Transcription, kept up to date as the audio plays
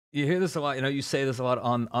You hear this a lot. You say this a lot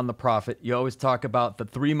on the Profit. You always talk about the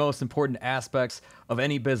three most important aspects of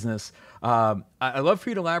any business. I love for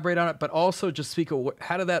you to elaborate on it, but also just speak of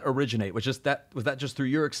how did that originate? Was that just through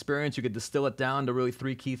your experience? You could distill it down to really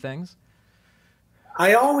three key things.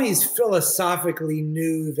 I always philosophically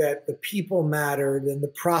knew that the people mattered and the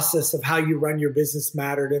process of how you run your business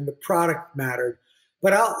mattered and the product mattered.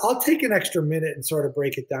 But I'll take an extra minute and sort of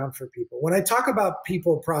break it down for people. When I talk about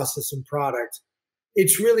people, process, and product,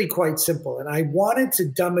 it's really quite simple. And I wanted to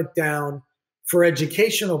dumb it down for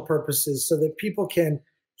educational purposes so that people can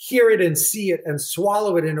hear it and see it and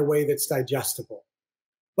swallow it in a way that's digestible.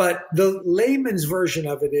 But the layman's version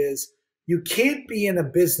of it is you can't be in a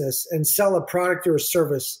business and sell a product or a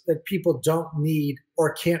service that people don't need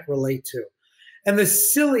or can't relate to. And the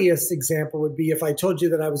silliest example would be if I told you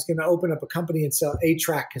that I was going to open up a company and sell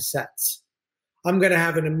 8-track cassettes. I'm going to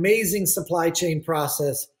have an amazing supply chain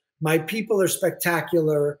process. My people are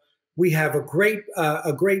spectacular. We have a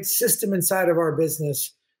great system inside of our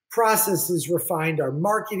business. Process is refined. Our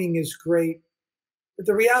marketing is great. But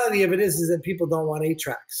the reality of it is that people don't want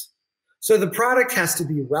 8-tracks. So the product has to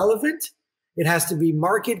be relevant. It has to be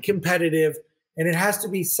market competitive. And it has to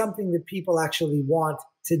be something that people actually want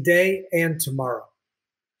today and tomorrow.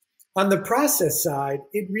 On the process side,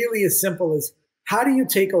 it really is simple as how do you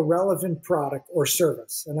take a relevant product or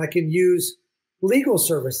service? And I can use legal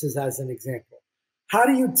services as an example. How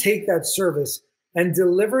do you take that service and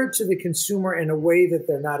deliver it to the consumer in a way that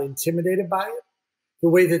they're not intimidated by it, the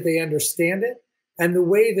way that they understand it, and the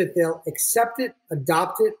way that they'll accept it,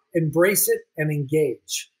 adopt it, embrace it, and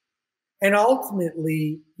engage? And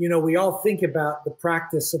ultimately, we all think about the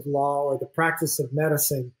practice of law or the practice of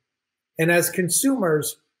medicine. And as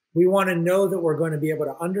consumers, we want to know that we're going to be able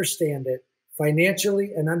to understand it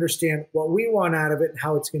financially and understand what we want out of it and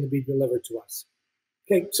how it's going to be delivered to us.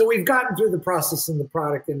 Okay, so we've gotten through the process and the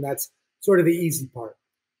product, and that's sort of the easy part.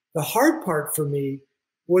 The hard part for me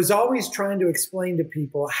was always trying to explain to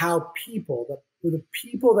people how the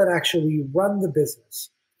people that actually run the business,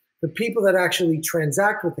 the people that actually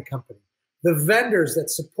transact with the company, the vendors that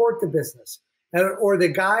support the business, or the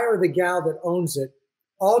guy or the gal that owns it,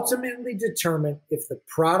 ultimately determine if the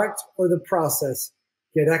product or the process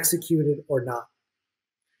get executed or not.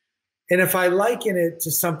 And if I liken it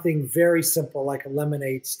to something very simple like a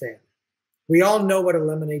lemonade stand, we all know what a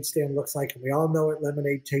lemonade stand looks like, and we all know what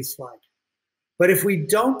lemonade tastes like. But if we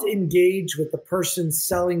don't engage with the person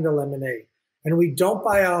selling the lemonade, and we don't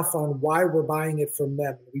buy off on why we're buying it from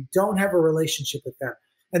them, we don't have a relationship with them,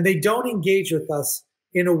 and they don't engage with us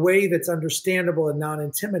in a way that's understandable and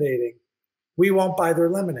non-intimidating, we won't buy their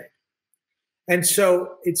lemonade. And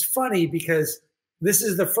so it's funny because this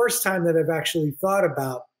is the first time that I've actually thought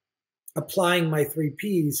about applying my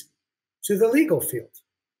 3Ps to the legal field.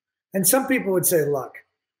 And some people would say, look,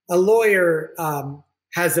 a lawyer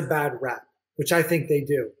has a bad rap, which I think they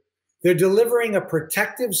do. They're delivering a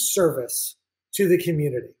protective service to the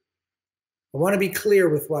community. I want to be clear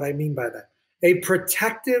with what I mean by that. A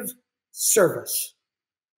protective service,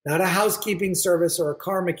 not a housekeeping service or a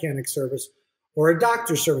car mechanic service or a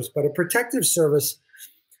doctor service, but a protective service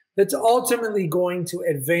that's ultimately going to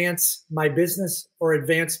advance my business or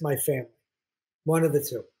advance my family, one of the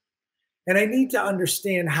two. And I need to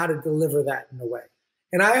understand how to deliver that in a way.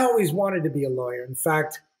 And I always wanted to be a lawyer. In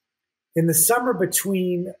fact, in the summer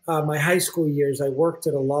between my high school years, I worked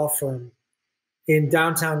at a law firm in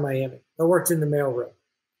downtown Miami. I worked in the mailroom.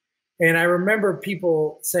 And I remember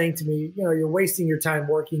people saying to me, you're wasting your time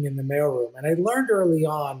working in the mailroom. And I learned early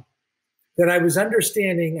on that I was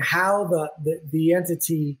understanding how the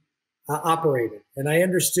entity operated. And I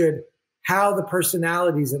understood how the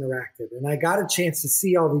personalities interacted. And I got a chance to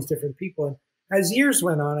see all these different people. And as years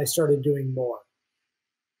went on, I started doing more.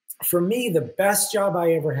 For me, the best job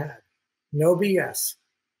I ever had, no BS,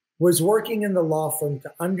 was working in the law firm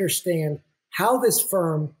to understand how this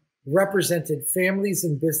firm represented families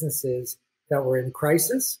and businesses that were in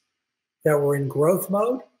crisis, that were in growth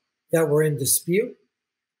mode, that were in dispute,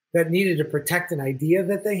 that needed to protect an idea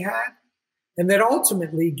that they had, and that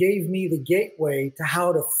ultimately gave me the gateway to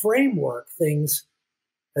how to framework things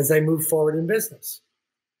as I move forward in business.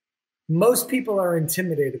 Most people are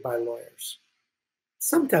intimidated by lawyers.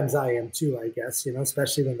 Sometimes I am too, I guess,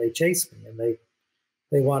 especially when they chase me and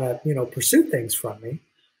they want to, pursue things from me.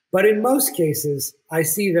 But in most cases, I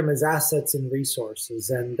see them as assets and resources.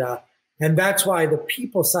 And that's why the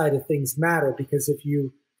people side of things matter, because if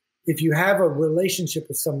you have a relationship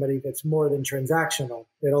with somebody that's more than transactional,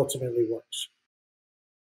 it ultimately works.